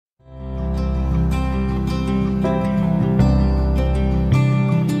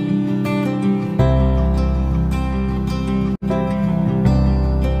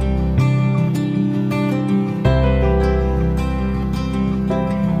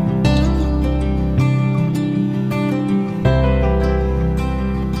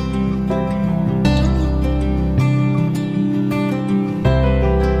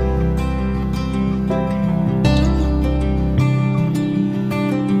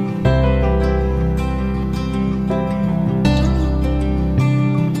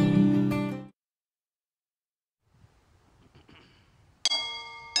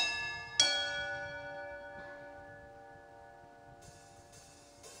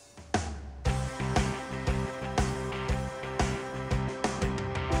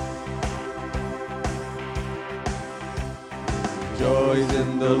Rejoice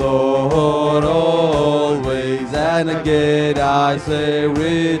in the Lord always, and again I say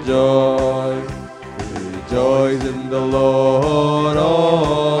rejoice. Rejoice in the Lord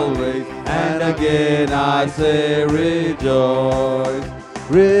always, and again I say rejoice.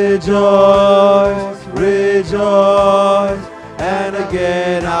 Rejoice, rejoice, and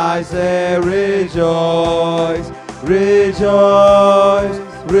again I say rejoice. Rejoice,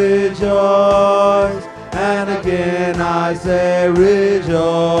 rejoice, and again I say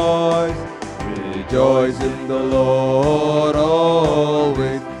rejoice. Rejoice in the Lord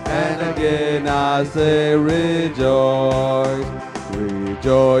always, and again I say rejoice.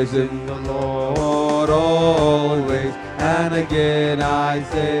 Rejoice in the Lord always, and again I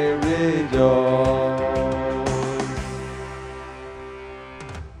say rejoice.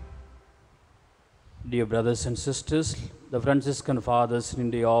 Dear brothers and sisters, the Franciscan Fathers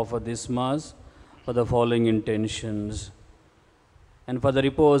indeed offer this Mass for the following intentions: and for the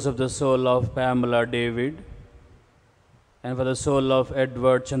repose of the soul of Pamela David, and for the soul of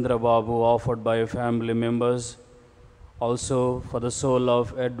Edward Chandrababu offered by family members, also for the soul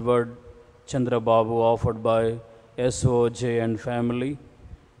of Edward Chandrababu offered by SOJ and family,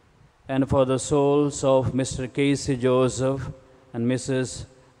 and for the souls of Mr. Casey Joseph and Mrs.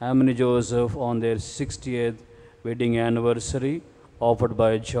 Amini Joseph on their 60th wedding anniversary offered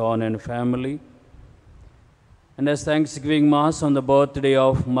by John and family. And as Thanksgiving Mass on the birthday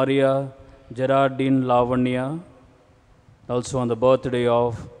of Maria Gerardine Lavanya, also on the birthday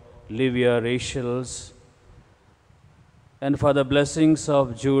of Livia Rachels, and for the blessings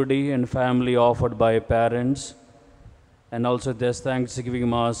of Judy and family offered by parents, and also this Thanksgiving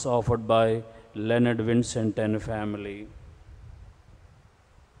Mass offered by Leonard Vincent and family.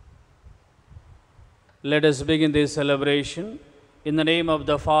 Let us begin this celebration in the name of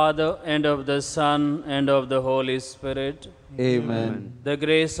the Father, and of the Son, and of the Holy Spirit. Amen. The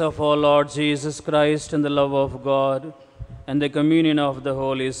grace of our Lord Jesus Christ, and the love of God, and the communion of the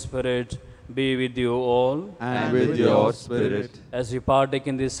Holy Spirit be with you all. And with your spirit. As we partake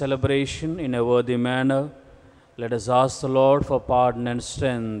in this celebration in a worthy manner, let us ask the Lord for pardon and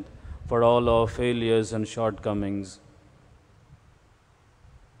strength for all our failures and shortcomings.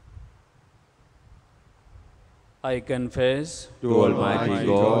 I confess to Almighty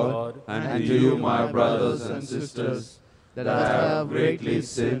God and to you, my brothers and sisters, that I have greatly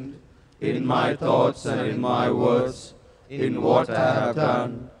sinned in my thoughts and in my words, in what I have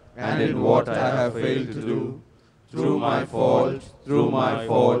done and in what I have failed to do, through my fault, through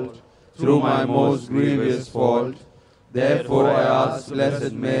my most grievous fault. Therefore I ask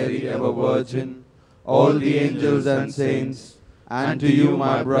Blessed Mary, ever Virgin, all the angels and saints, and to you,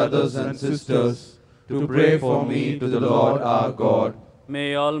 my brothers and sisters, to pray for me to the Lord our God.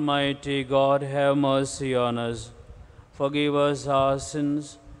 May Almighty God have mercy on us, forgive us our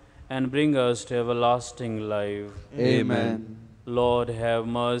sins, and bring us to everlasting life. Amen. Lord, have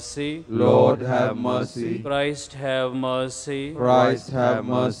mercy. Lord, have mercy. Christ, have mercy. Christ, have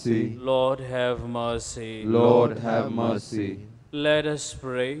mercy. Lord, have mercy. Lord, have mercy. Let us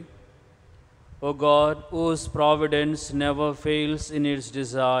pray. O God, whose providence never fails in its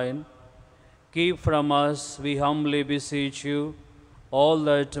design, keep from us, we humbly beseech you, all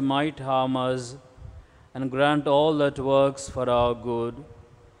that might harm us, and grant all that works for our good.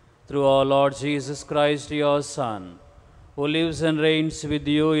 Through our Lord Jesus Christ, your Son, who lives and reigns with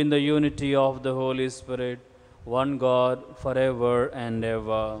you in the unity of the Holy Spirit, one God, forever and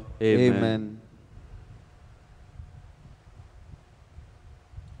ever. Amen.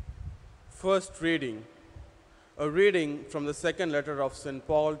 First reading, a reading from the second letter of St.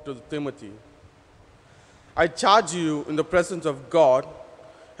 Paul to Timothy. I charge you in the presence of God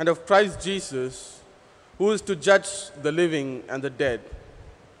and of Christ Jesus, who is to judge the living and the dead.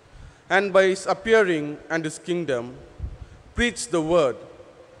 And by his appearing and his kingdom, preach the word,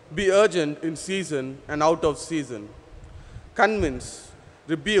 be urgent in season and out of season. Convince,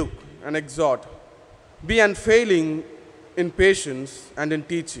 rebuke, and exhort. Be unfailing in patience and in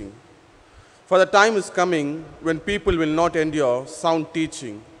teaching. For the time is coming when people will not endure sound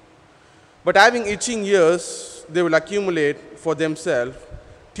teaching, but having itching ears, they will accumulate for themselves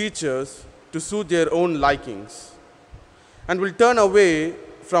teachers to suit their own likings, and will turn away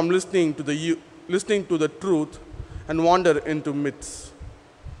from listening to the truth and wander into myths.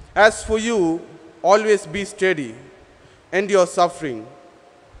 As for you, always be steady, endure suffering,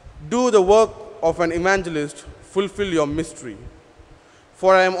 do the work of an evangelist, fulfill your mystery.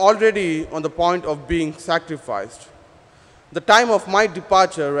 For I am already on the point of being sacrificed. The time of my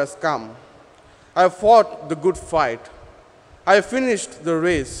departure has come. I have fought the good fight. I have finished the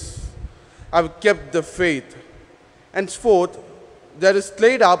race. I have kept the faith. Henceforth, there is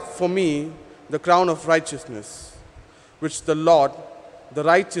laid up for me the crown of righteousness, which the Lord, the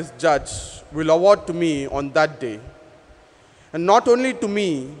righteous judge, will award to me on that day. And not only to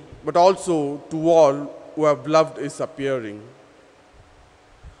me, but also to all who have loved his appearing.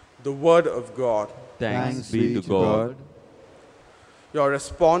 The word of God. Thanks be to God. Your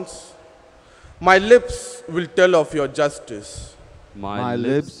response: my lips will tell of your justice. My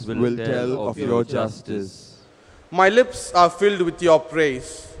lips will tell of your justice. My lips are filled with your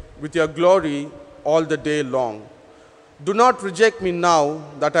praise, with your glory all the day long. Do not reject me now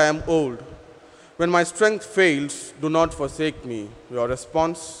that I am old. When my strength fails, do not forsake me. Your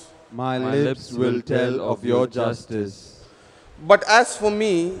response: My lips will tell of your justice. but as for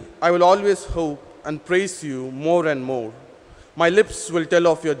me, I will always hope and praise you more and more. My lips will tell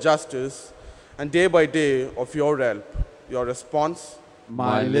of your justice, and day by day of your help. Your response: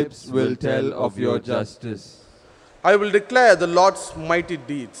 My lips will tell of your justice. I will declare the Lord's mighty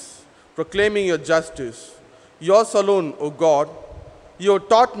deeds, proclaiming your justice. Yours alone, O God, you have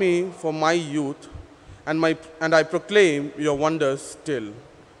taught me from my youth, and I proclaim your wonders still.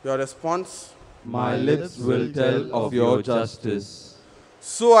 Your response: My lips will tell of your justice.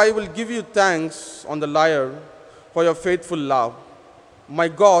 So I will give you thanks on the lyre for your faithful love. My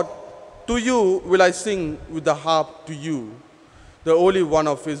God, to you will I sing with the harp to you, the Holy One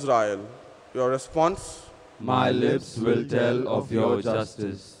of Israel. Your response: My lips will tell of your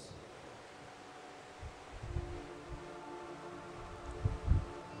justice.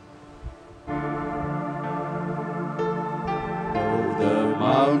 The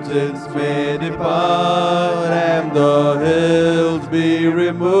mountains may depart and the hills be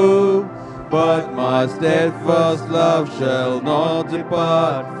removed, but my steadfast love shall not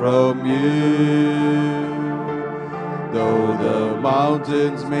depart from you. Though the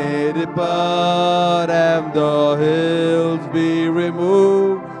mountains may depart and the hills be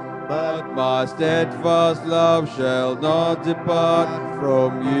removed, but my steadfast love shall not depart from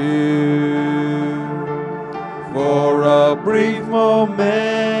you. For a brief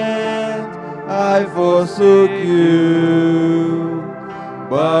moment I forsook you,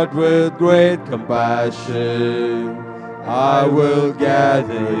 but with great compassion I will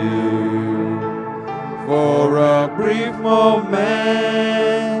gather you. For a brief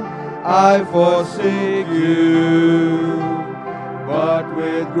moment I forsake you, but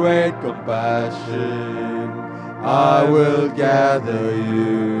with great compassion I will gather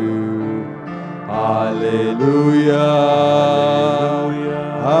you. Hallelujah,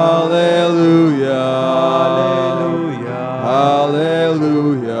 hallelujah, hallelujah,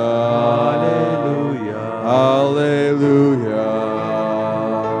 hallelujah, hallelujah,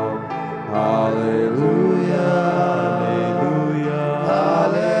 hallelujah, hallelujah,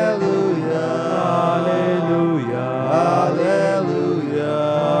 hallelujah, hallelujah,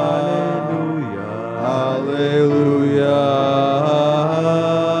 hallelujah, hallelujah.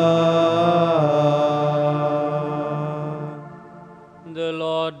 The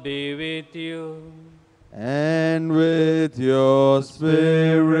Lord be with you. And with your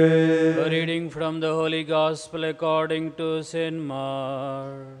spirit. A reading from the Holy Gospel according to St.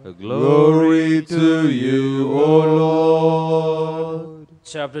 Mark. Glory to you, O Lord.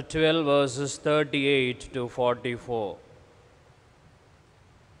 Chapter 12, verses 38 to 44.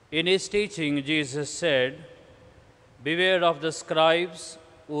 In his teaching, Jesus said, "Beware of the scribes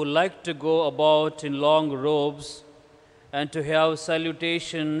who like to go about in long robes and to have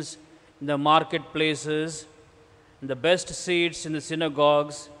salutations in the marketplaces, and the best seats in the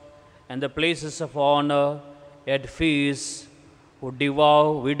synagogues, and the places of honor at feasts, who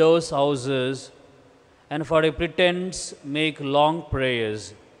devour widows' houses, and for a pretense make long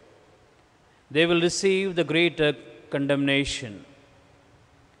prayers. They will receive the greater condemnation."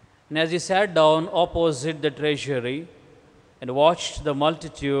 And as he sat down opposite the treasury and watched the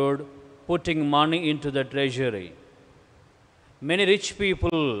multitude putting money into the treasury, many rich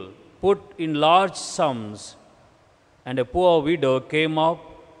people put in large sums, and a poor widow came up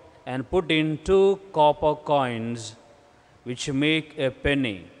and put in 2 copper coins, which make a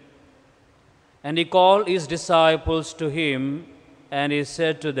penny. And he called his disciples to him, and he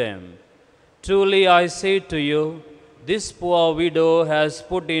said to them, "Truly I say to you, this poor widow has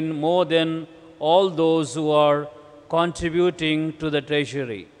put in more than all those who are contributing to the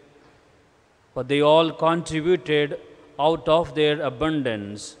treasury. For they all contributed out of their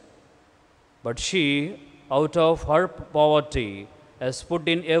abundance, but she, out of her poverty, has put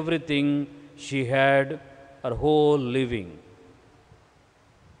in everything she had, her whole living."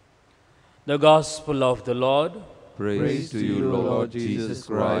 The Gospel of the Lord. Praise to you, Lord Jesus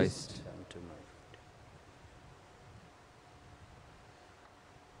Christ.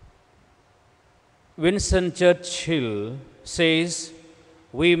 Winston Churchill says,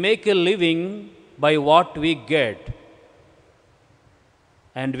 "We make a living by what we get,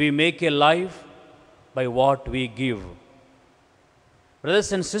 and we make a life by what we give."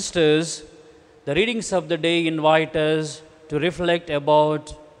 Brothers and sisters, the readings of the day invite us to reflect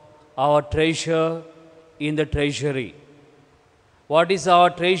about our treasure in the treasury. What is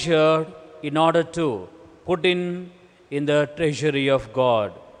our treasure in order to put in the treasury of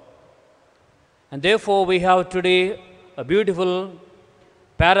God? And therefore we have today a beautiful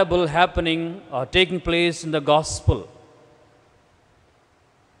parable happening or taking place in the gospel.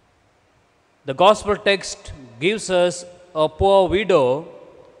 The gospel text gives us a poor widow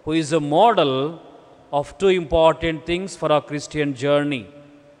who is a model of two important things for our Christian journey.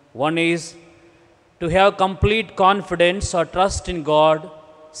 One is to have complete confidence or trust in God.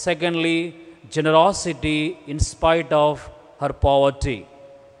 Secondly, generosity in spite of her poverty.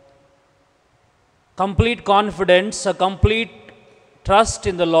 Complete confidence, a complete trust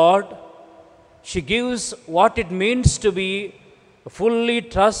in the Lord. She gives what it means to be fully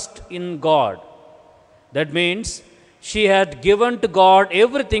trust in God. That means she had given to God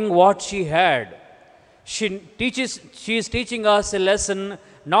everything what she had. She is teaching us a lesson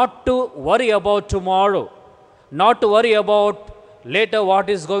not to worry about tomorrow, not to worry about later what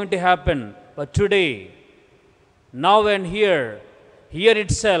is going to happen, but today, now and here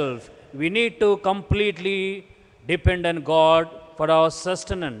itself, we need to completely depend on God for our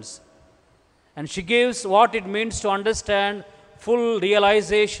sustenance. And she gives what it means to understand full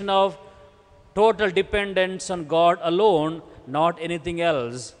realization of total dependence on God alone, not anything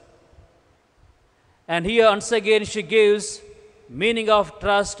else. And here once again she gives meaning of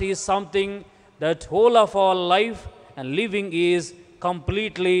trust is something that whole of our life and living is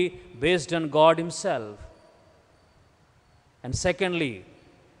completely based on God Himself. And secondly,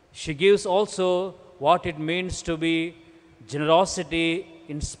 she gives also what it means to be generosity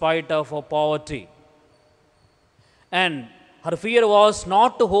in spite of her poverty. And her fear was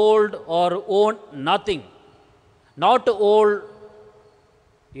not to hold or own nothing, not to hold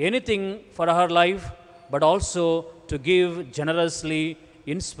anything for her life, but also to give generously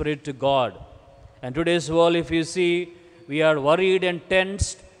in spirit to God. And today's world, if you see, we are worried and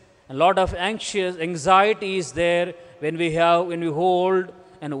tensed, a lot of anxiety is there when we hold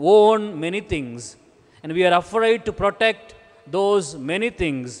and own many things, and we are afraid to protect those many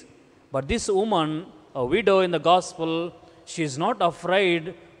things. But this woman, a widow in the gospel, she is not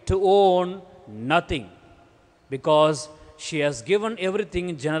afraid to own nothing, because she has given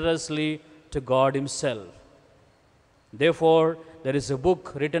everything generously to God Himself. Therefore, there is a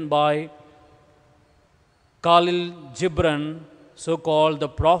book written by Khalil Gibran, so-called the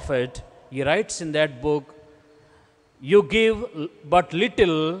prophet. He writes in that book, "You give but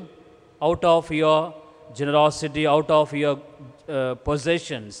little out of your generosity, out of your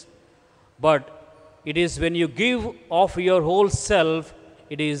possessions. But it is when you give of your whole self,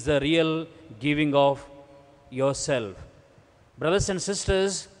 it is the real giving of yourself." Brothers and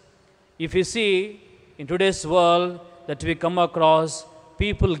sisters, if you see in today's world that we come across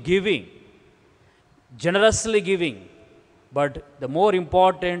people giving, generously giving, but the more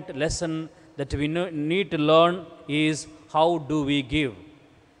important lesson that we need to learn is how do we give.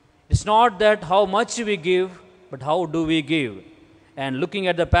 It's not that how much we give, but how do we give. And looking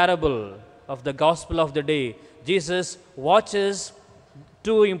at the parable of the gospel of the day, Jesus watches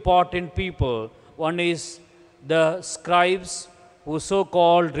two important people. One is the scribes, who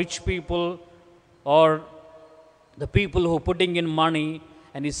so-called rich people, or the people who putting in money,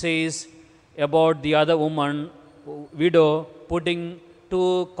 and he says about the other woman, widow, putting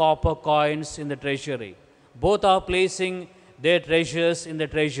 2 copper coins in the treasury. Both are placing their treasures in the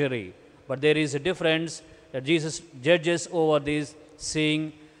treasury. But there is a difference that Jesus judges over this,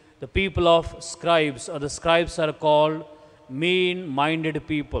 saying the people of scribes, or the scribes, are called mean-minded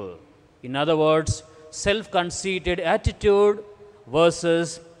people. In other words, self-conceited attitude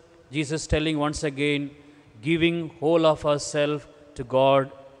versus Jesus telling once again, giving whole of ourselves to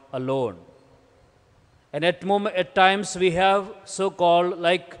God alone. And at times we have so-called,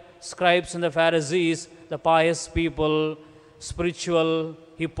 like scribes and the Pharisees, the pious people, spiritual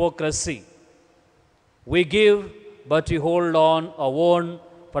hypocrisy. We give, but we hold on or own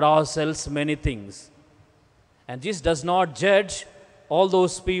for ourselves many things. And Jesus does not judge all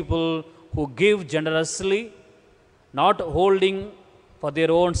those people who give generously, not holding for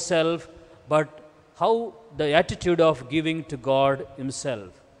their own self, but how the attitude of giving to God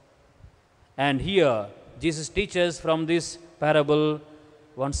Himself. And here, Jesus teaches from this parable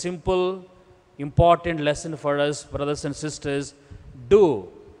one simple, important lesson for us, brothers and sisters. Do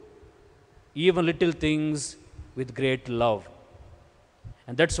even little things with great love.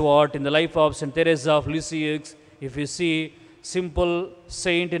 And that's what in the life of St. Teresa of Lisieux, if you see simple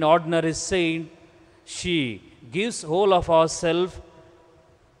saint, an ordinary saint, she gives whole of herself,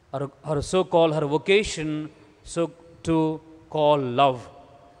 her so-called, her vocation, so to call love.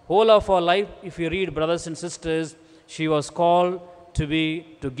 Whole of her life, if you read, brothers and sisters, she was called to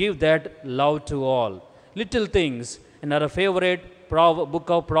give that love to all. Little things. In her favorite book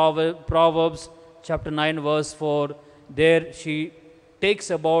of Proverbs, chapter 9, verse 4, there she takes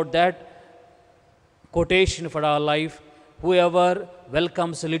about that quotation for our life: whoever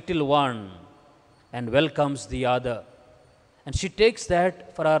welcomes a little one and welcomes the other. And she takes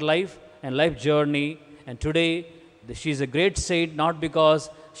that for our life and life journey. And today, she is a great saint, not because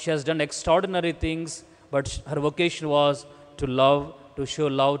she has done extraordinary things, but her vocation was to love, to show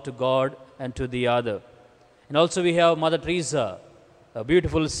love to God and to the other. And also we have Mother Teresa, a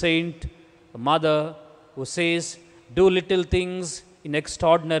beautiful saint, a mother who says, do little things in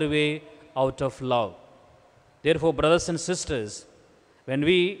extraordinary way out of love. Therefore, brothers and sisters, when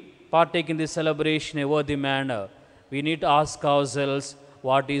we partake in this celebration in a worthy manner, we need to ask ourselves,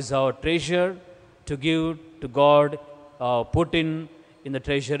 what is our treasure to give to God, put in the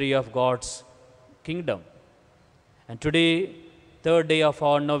treasury of God's kingdom. And today, third day of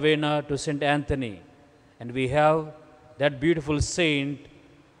our novena to St. Anthony, and we have that beautiful saint,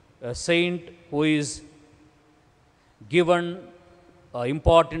 a saint who is given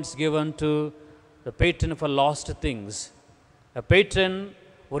importance given to the patron for lost things, a patron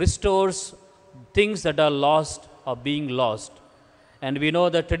who restores things that are lost or being lost. And we know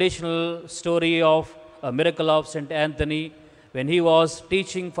the traditional story of a miracle of St. Anthony when he was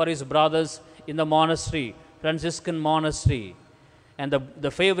teaching for his brothers in the monastery, Franciscan monastery. And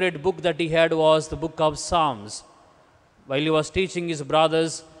the favorite book that he had was the book of Psalms. While he was teaching his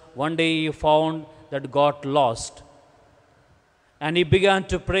brothers, one day he found that got lost. And he began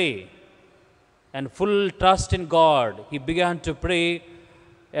to pray. And full trust in God, he began to pray.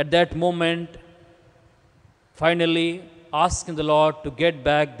 At that moment, finally asking the Lord to get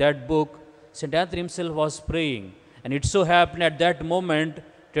back that book. St. Anthony himself was praying. And it so happened at that moment,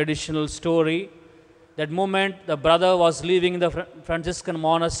 traditional story, that moment the brother was leaving the Franciscan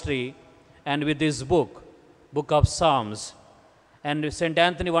monastery and with his book of Psalms. And St.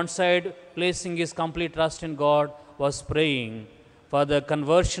 Anthony, one side, placing his complete trust in God, was praying for the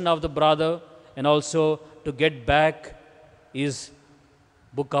conversion of the brother and also to get back his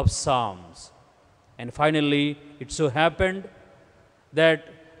book of Psalms. And finally, it so happened that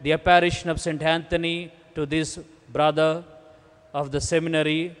the apparition of St. Anthony to this brother of the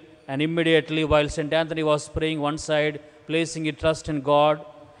seminary, and immediately while St. Anthony was praying one side, placing his trust in God,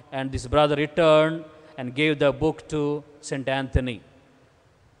 and this brother returned and gave the book to St. Anthony.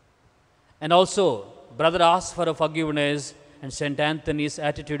 And also, brother asked for a forgiveness, and St. Anthony's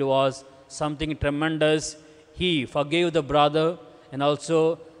attitude was something tremendous. He forgave the brother and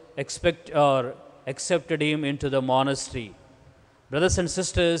also accepted him into the monastery. Brothers and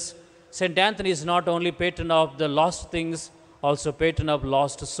sisters, St. Anthony is not only patron of the lost things, also patron of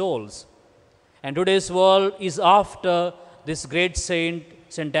lost souls. And today's world is after this great saint,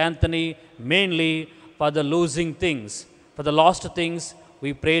 St. Anthony, mainly for the losing things, for the lost things.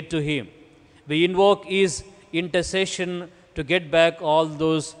 We pray to him. We invoke his intercession to get back all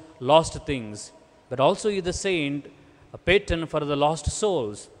those lost things. But also he is the saint, a patron for the lost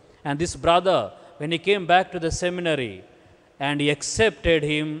souls. And this brother, when he came back to the seminary, and he accepted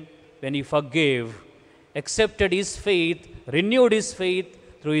him when he forgave, accepted his faith, renewed his faith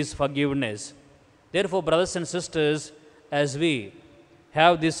through his forgiveness. Therefore, brothers and sisters, as we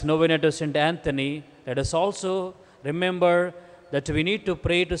have this novena to St. Anthony, let us also remember that we need to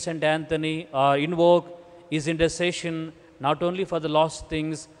pray to St. Anthony or invoke his intercession not only for the lost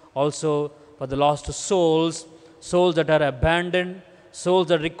things, also for the lost souls, souls that are abandoned, souls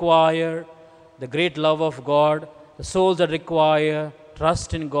that require the great love of God, the souls that require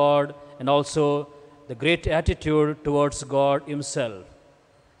trust in God, and also the great attitude towards God himself.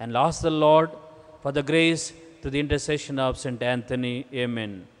 And ask the Lord for the grace through the intercession of St. Anthony.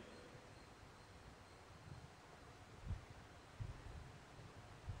 Amen.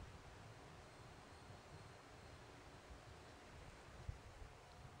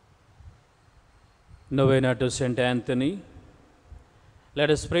 Novena to St. Anthony. Let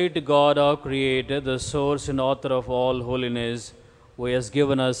us pray to God, our Creator, the source and author of all holiness, who has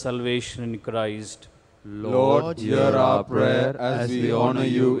given us salvation in Christ. Lord, hear our prayer as we honor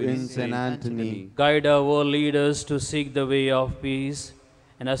you in St. Anthony. Guide our world leaders to seek the way of peace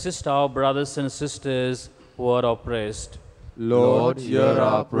and assist our brothers and sisters who are oppressed. Lord, hear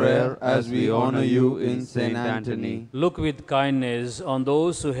our prayer as we honor you in Saint Anthony. Look with kindness on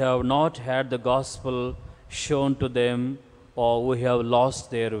those who have not had the gospel shown to them or who have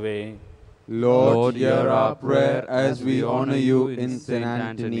lost their way. Lord, hear our prayer as we honor you in Saint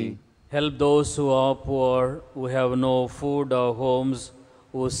Anthony. Help those who are poor, who have no food or homes,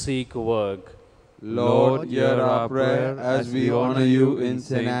 who seek work. Lord, hear our prayer as we honor you in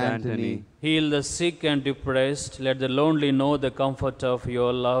Saint Anthony. Heal the sick and depressed. Let the lonely know the comfort of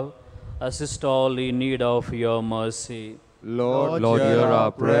your love. Assist all in need of your mercy. Lord, hear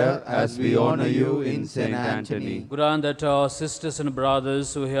our prayer as we honor you in Saint Anthony. Grant that our sisters and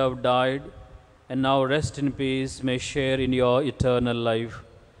brothers who have died and now rest in peace may share in your eternal life.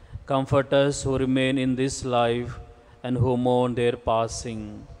 Comfort us who remain in this life and who mourn their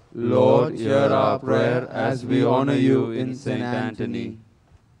passing. Lord, hear our prayer as we honor you in Saint Anthony.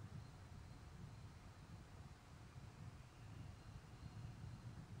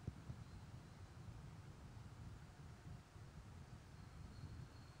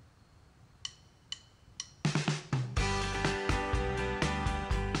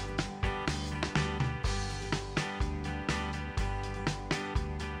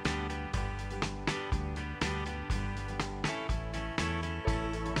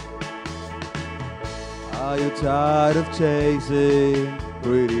 Are you tired of chasing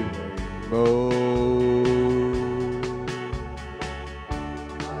pretty rainbows?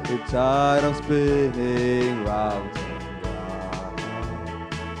 Are you tired of spinning round and round?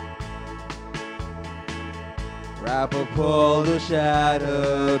 Wrap up all the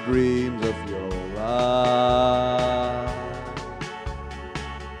shattered dreams of your life,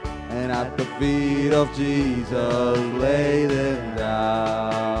 and at the feet of Jesus lay them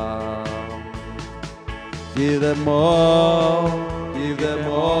down. Give them all, give them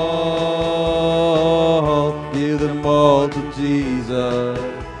all, give them all to Jesus.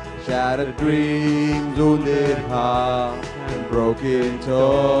 Shattered dreams, wounded hearts, and broken toys.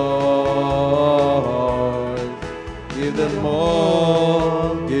 Give them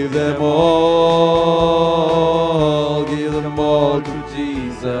all, give them all, give them all to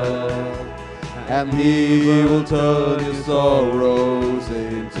Jesus. And He will turn your sorrows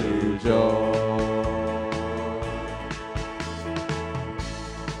into joy.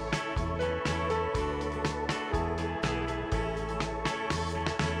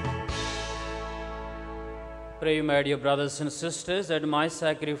 Pray, my dear brothers and sisters, that my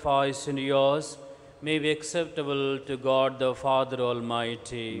sacrifice and yours may be acceptable to God the Father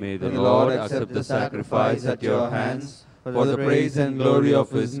Almighty. May the Lord accept the sacrifice at your hands for the praise and glory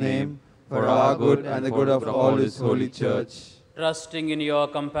of His name, for our good and the good of all His holy church. Trusting in your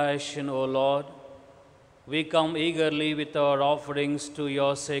compassion, O Lord, we come eagerly with our offerings to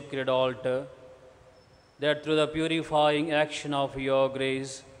your sacred altar, that through the purifying action of your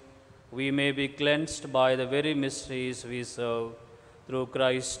grace, we may be cleansed by the very mysteries we serve. Through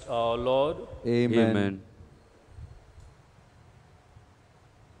Christ our Lord. Amen.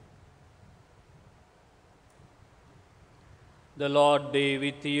 The Lord be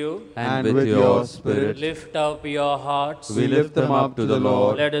with you. And with your spirit. Lift up your hearts. We lift them up to the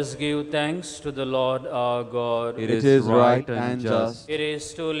Lord. Let us give thanks to the Lord our God. It is right and just. It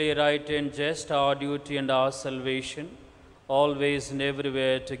is truly right and just, our duty and our salvation, always and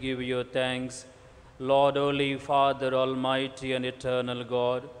everywhere to give you thanks, Lord, Holy Father, Almighty and eternal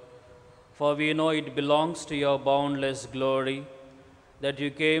God. For we know it belongs to your boundless glory that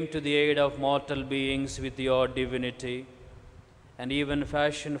you came to the aid of mortal beings with your divinity, and even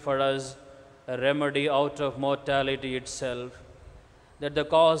fashioned for us a remedy out of mortality itself, that the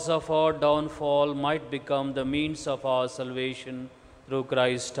cause of our downfall might become the means of our salvation through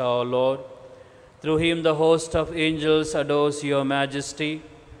Christ our Lord. Through him the host of angels adores your majesty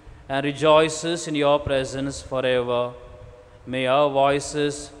and rejoices in your presence forever. May our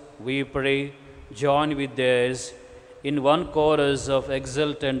voices, we pray, join with theirs in one chorus of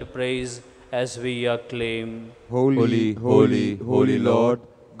exultant praise as we acclaim. Holy, holy, holy Lord,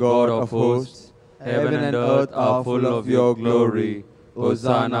 God of hosts, heaven and earth are full of your glory.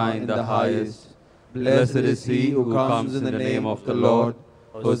 Hosanna in the highest. Blessed is he who comes in the name of the Lord.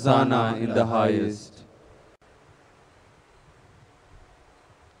 Hosanna in the highest.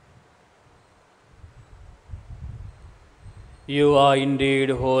 You are indeed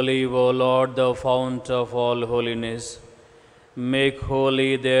holy, O Lord, the fount of all holiness. Make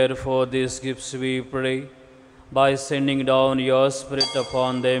holy, therefore, these gifts, we pray, by sending down your Spirit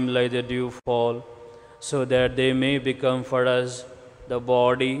upon them like the dewfall, so that they may become for us the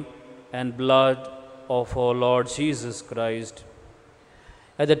body and blood of our Lord Jesus Christ.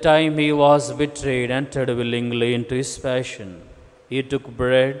 At the time he was betrayed, entered willingly into his passion. He took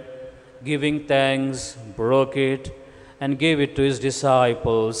bread, giving thanks, broke it, and gave it to his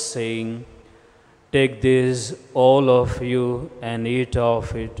disciples, saying, "Take this, all of you, and eat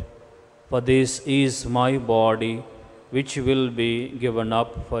of it, for this is my body, which will be given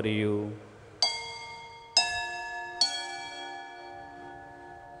up for you."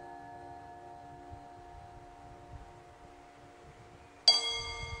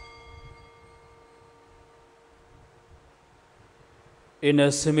 In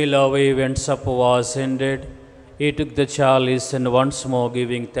a similar way, when supper was ended, he took the chalice and once more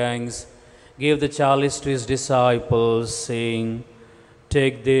giving thanks, gave the chalice to his disciples, saying,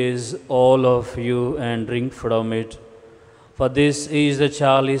 "Take this, all of you, and drink from it. For this is the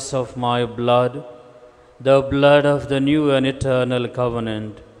chalice of my blood, the blood of the new and eternal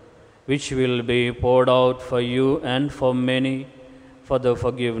covenant, which will be poured out for you and for many for the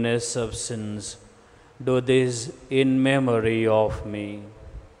forgiveness of sins. Do this in memory of me."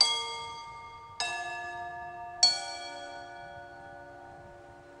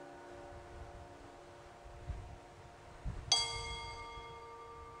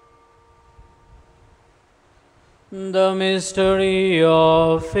 The mystery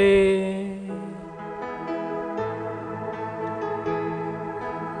of faith.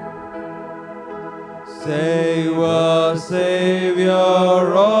 Save us, Savior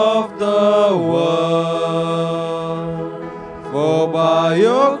of the world, for by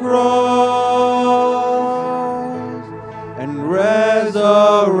your cross and resurrection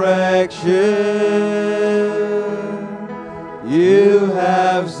you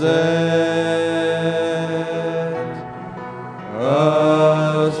have set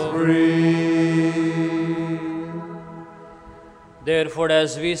us free. Therefore,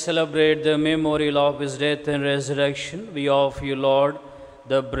 as we celebrate the memorial of his death and resurrection, we offer you, Lord,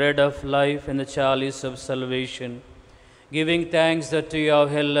 the bread of life and the chalice of salvation, giving thanks that you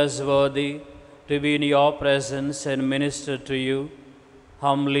have held us worthy to be in your presence and minister to you.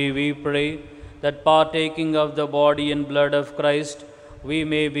 Humbly we pray that partaking of the body and blood of Christ, we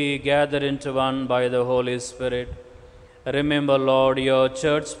may be gathered into one by the Holy Spirit. Remember, Lord, your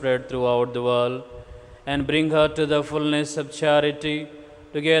church spread throughout the world, and bring her to the fullness of charity,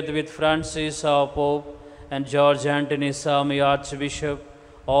 together with Francis our Pope, and George Anthony Sami Archbishop,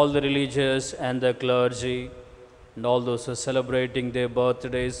 all the religious and the clergy, and all those who are celebrating their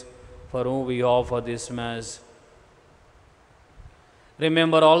birthdays, for whom we offer this Mass.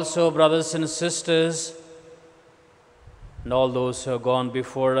 Remember also, brothers and sisters, and all those who have gone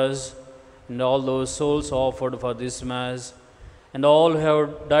before us, and all those souls offered for this Mass, and all who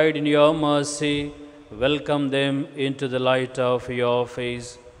have died in your mercy. Welcome them into the light of your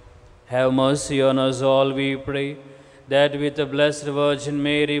face. Have mercy on us all, we pray, that with the Blessed Virgin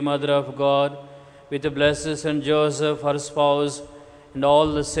Mary, Mother of God, with the blessed Saint Joseph, her spouse, and all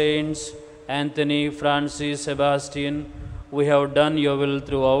the saints, Anthony, Francis, Sebastian, we have done your will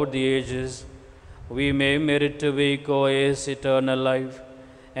throughout the ages. We may merit to be co-heirs eternal life,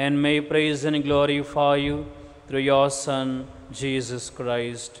 and may praise and glorify you through your Son, Jesus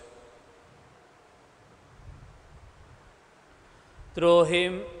Christ. Through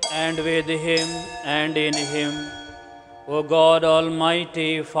him, and with him, and in him, O God,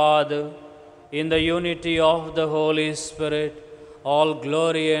 Almighty Father, in the unity of the Holy Spirit, all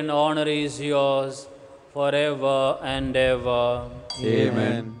glory and honor is yours, forever and ever.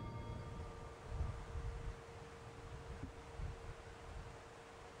 Amen.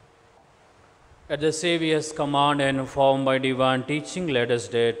 At the Saviour's command and informed by divine teaching, let us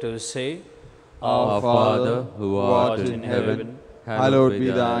dare to say, Our Father, who art in heaven, hallowed be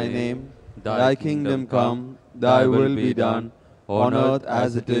thy name. Thy kingdom come, thy will be done, on earth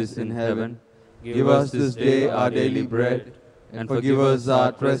as it is in heaven. Give us this day our daily bread, and forgive us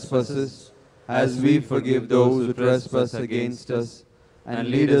our trespasses, as we forgive those who trespass against us. And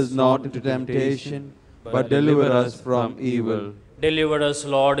lead us not into temptation, but deliver us from evil. Deliver us,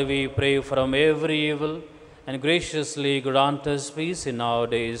 Lord, we pray, from every evil, and graciously grant us peace in our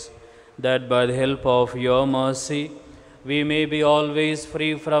days, that by the help of your mercy we may be always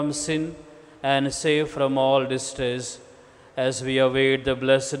free from sin and safe from all distress, as we await the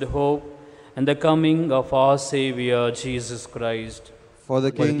blessed hope and the coming of our Saviour Jesus Christ. For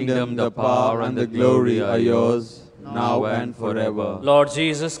the kingdom, the power, and the glory are yours, now and forever. Lord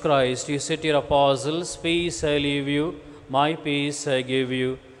Jesus Christ, you said to your apostles, "Peace I leave you, my peace I give you."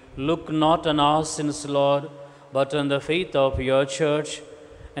 Look not on our sins, Lord, but on the faith of your church,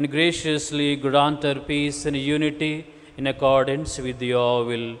 and graciously grant her peace and unity in accordance with your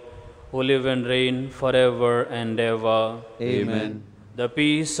will, who live and reign forever and ever. Amen. The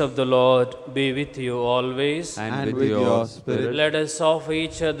peace of the Lord be with you always. and with your spirit. Let us offer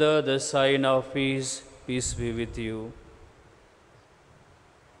each other the sign of peace. Peace be with you.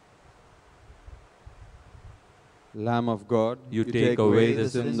 Lamb of God, you take away the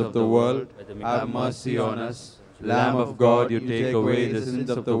sins of the world, have mercy on us. Lamb of God, you take away the sins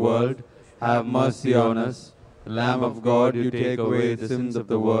of the world, have mercy on us. Lamb of God, you take away the sins of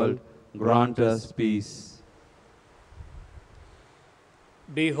the world, grant us peace.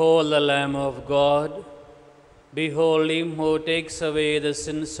 Behold the Lamb of God. Behold him who takes away the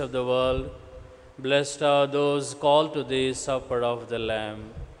sins of the world. Blessed are those called to the supper of the Lamb.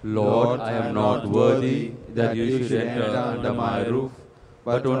 Lord, I am not worthy that you should enter under my roof,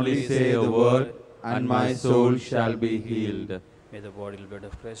 but only say a word, and my soul shall be healed. May the body and blood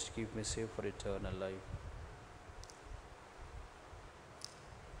of Christ keep me safe for eternal life.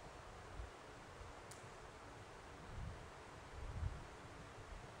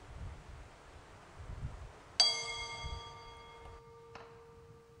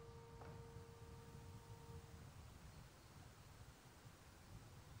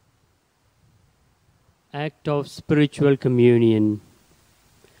 Act of spiritual communion.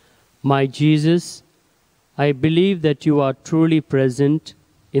 My Jesus, I believe that you are truly present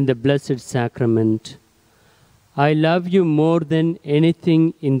in the Blessed Sacrament. I love you more than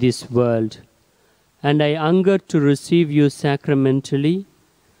anything in this world, and I hunger to receive you sacramentally.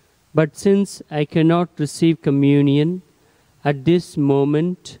 But since I cannot receive communion at this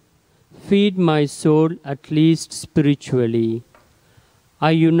moment, feed my soul at least spiritually.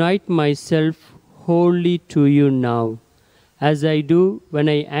 I unite myself wholly to you now, as I do when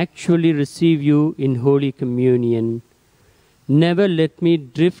I actually receive you in Holy Communion. Never let me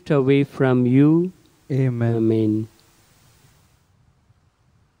drift away from you. Amen. Amen.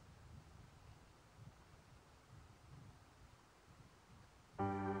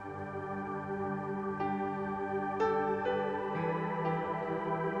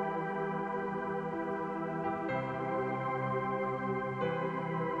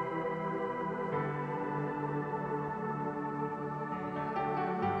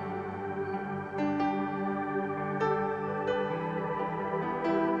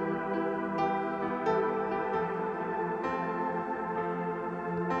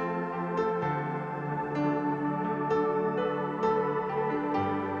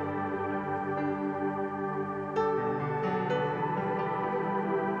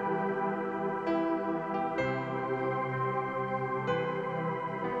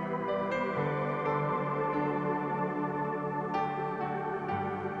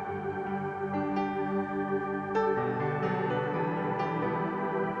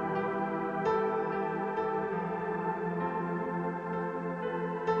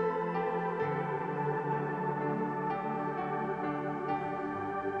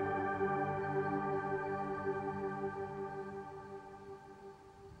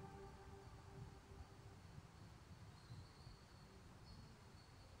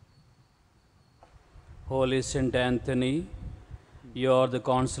 Holy Saint Anthony, you are the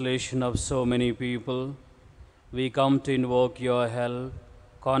consolation of so many people. We come to invoke your help,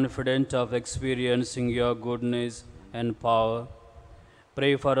 confident of experiencing your goodness and power.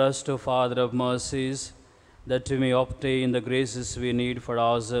 Pray for us, to Father of mercies, that we may obtain the graces we need for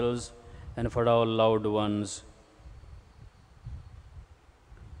ourselves and for our loved ones.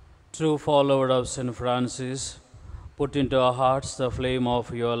 True follower of St. Francis, put into our hearts the flame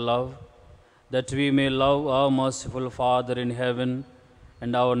of your love, that we may love our merciful Father in heaven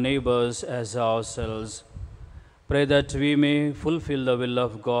and our neighbors as ourselves. Pray that we may fulfill the will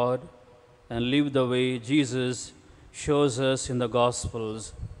of God and live the way Jesus shows us in the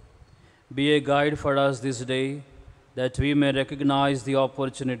Gospels. Be a guide for us this day, that we may recognize the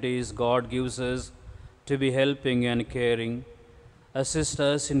opportunities God gives us to be helping and caring. Assist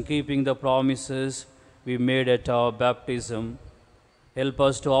us in keeping the promises we made at our baptism. Help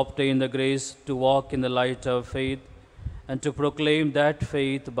us to obtain the grace to walk in the light of faith and to proclaim that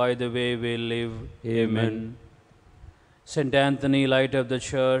faith by the way we live. Amen. Saint Anthony, light of the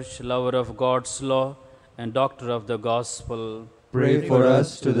Church, lover of God's law, and doctor of the gospel, Pray for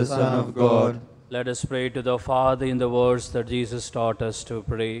us to the Son of God. let us pray to the Father in the words that Jesus taught us to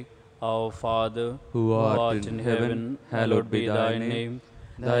pray. Our Father, Who art in heaven, hallowed be thy name.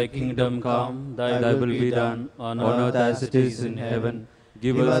 Thy kingdom come, thy will be done, on earth as it is in heaven.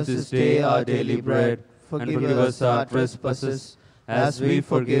 Give us this day our daily bread, and forgive us our trespasses, as we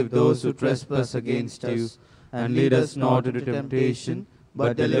forgive those who trespass against us. And lead us not into temptation,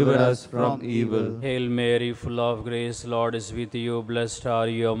 but deliver us from evil. Hail Mary, full of grace, Lord is with you. Blessed are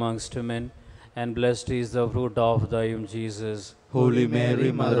you amongst men, and blessed is the fruit of thy womb, Jesus. Holy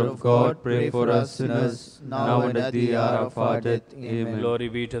Mary, Mother of God, pray for us sinners, now and at the hour of our death. Amen. Glory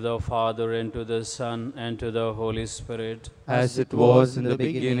be to the Father, and to the Son, and to the Holy Spirit. As it was in the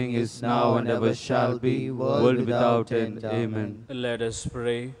beginning, is now, and ever shall be, world without end. Amen. Let us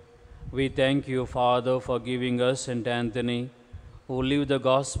pray. We thank you, Father, for giving us St. Anthony, who lived the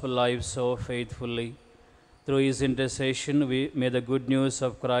gospel life so faithfully. Through his intercession, may the good news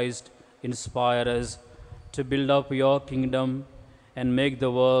of Christ inspire us to build up your kingdom and make the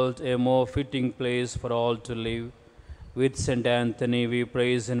world a more fitting place for all to live. With St. Anthony, we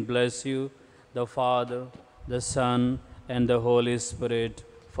praise and bless you, the Father, the Son, and the Holy Spirit,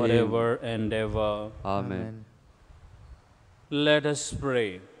 forever and ever. Amen. Let us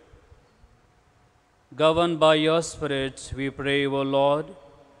pray. Governed by your Spirit, we pray, O Lord,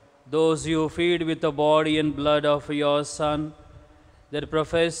 those you feed with the body and blood of your Son, that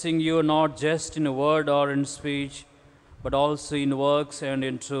professing you not just in word or in speech, but also in works and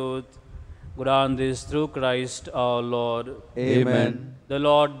in truth, grant this through Christ our Lord. Amen. The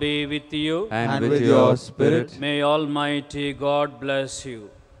Lord be with you. And with your spirit. May Almighty God bless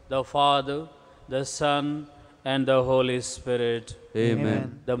you, the Father, the Son, and the Holy Spirit.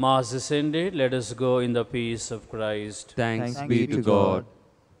 Amen. The Mass is ended. Let us go in the peace of Christ. Thanks be to God.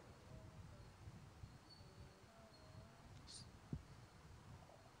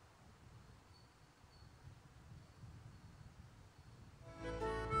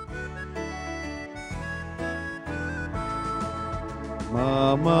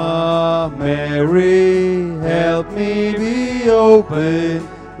 Mama Mary, help me be open.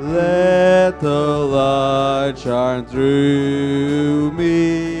 Let the light shine through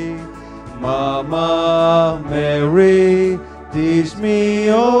me. Mama Mary, teach me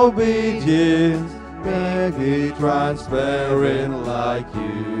obedience. Make me transparent like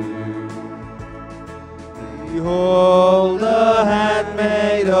you. Behold the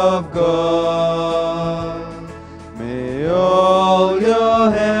handmaid of God. May all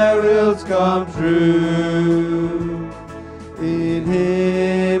your heralds come true. In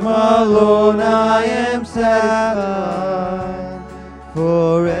him alone I am satisfied.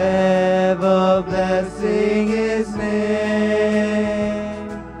 Forever blessing his name.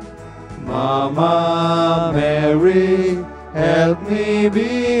 Mama Mary, help me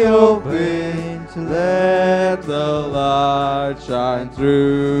be open to let the light shine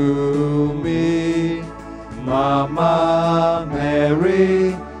through me. Mama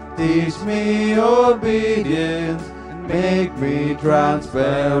Mary, teach me obedience and make me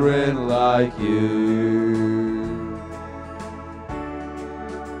transparent like you.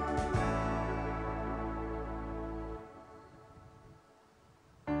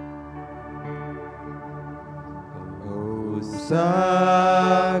 O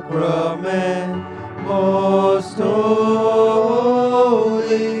sacrament most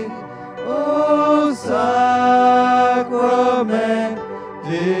holy, O sacrament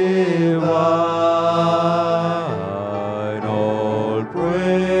divine, all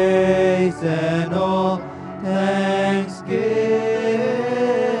praise and all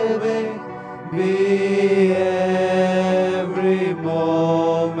thanksgiving be every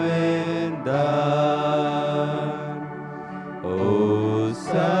moment thine. O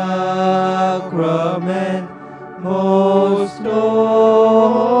sacrament most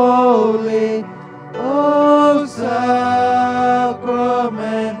holy, O sacrament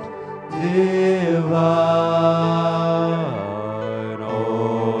divine,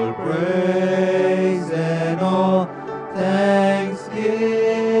 all praise and all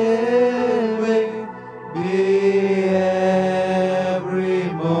thanksgiving be every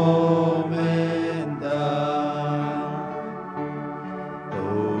moment thine.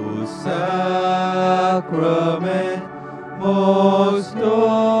 O sacrament most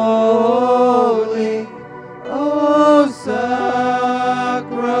holy, O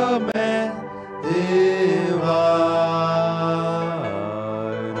sacrament divine,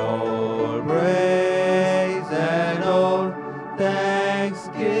 all praise and all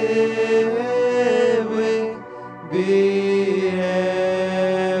thanksgiving be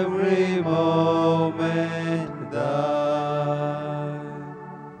every moment thine.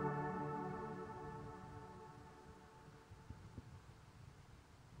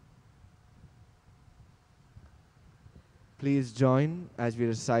 Please join as we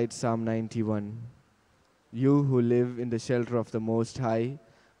recite Psalm 91. You who live in the shelter of the Most High,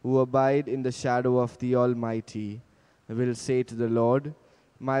 who abide in the shadow of the Almighty, will say to the Lord,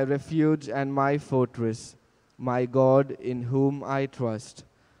 my refuge and my fortress, my God in whom I trust.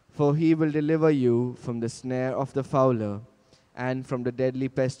 For he will deliver you from the snare of the fowler and from the deadly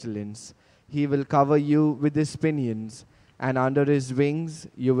pestilence. He will cover you with his pinions, and under his wings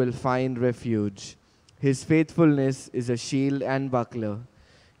you will find refuge. His faithfulness is a shield and buckler.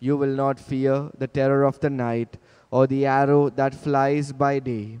 You will not fear the terror of the night, or the arrow that flies by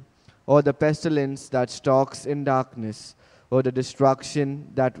day, or the pestilence that stalks in darkness, or the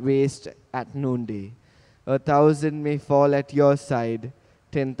destruction that wastes at noonday. 1,000 may fall at your side,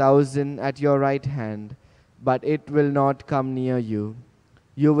 10,000 at your right hand, but it will not come near you.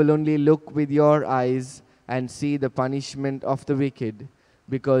 You will only look with your eyes and see the punishment of the wicked,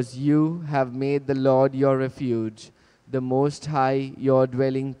 because you have made the Lord your refuge, the Most High your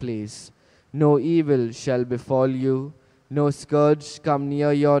dwelling place. No evil shall befall you, no scourge come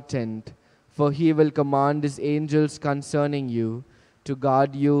near your tent, for he will command his angels concerning you, to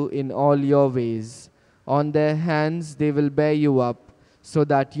guard you in all your ways. On their hands they will bear you up, so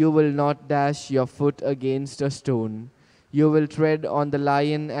that you will not dash your foot against a stone. You will tread on the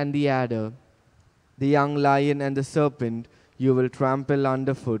lion and the adder, the young lion and the serpent you will trample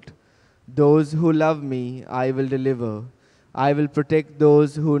underfoot. Those who love me I will deliver. I will protect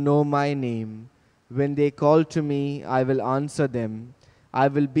those who know my name. When they call to me, I will answer them. I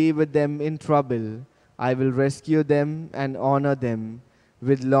will be with them in trouble. I will rescue them and honor them.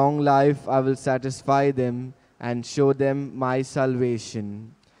 With long life I will satisfy them and show them my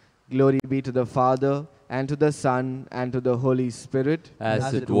salvation. Glory be to the Father, and to the Son, and to the Holy Spirit.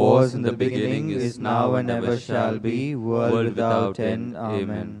 As it was in the beginning, is now, and ever shall be, world without end.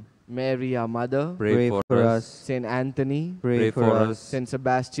 Amen. Mary, our Mother, Pray for us. Saint Anthony, Pray for us. Saint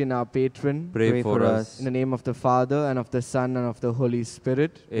Sebastian, our patron. Pray for us. In the name of the Father, and of the Son, and of the Holy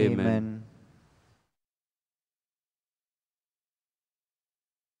Spirit. Amen.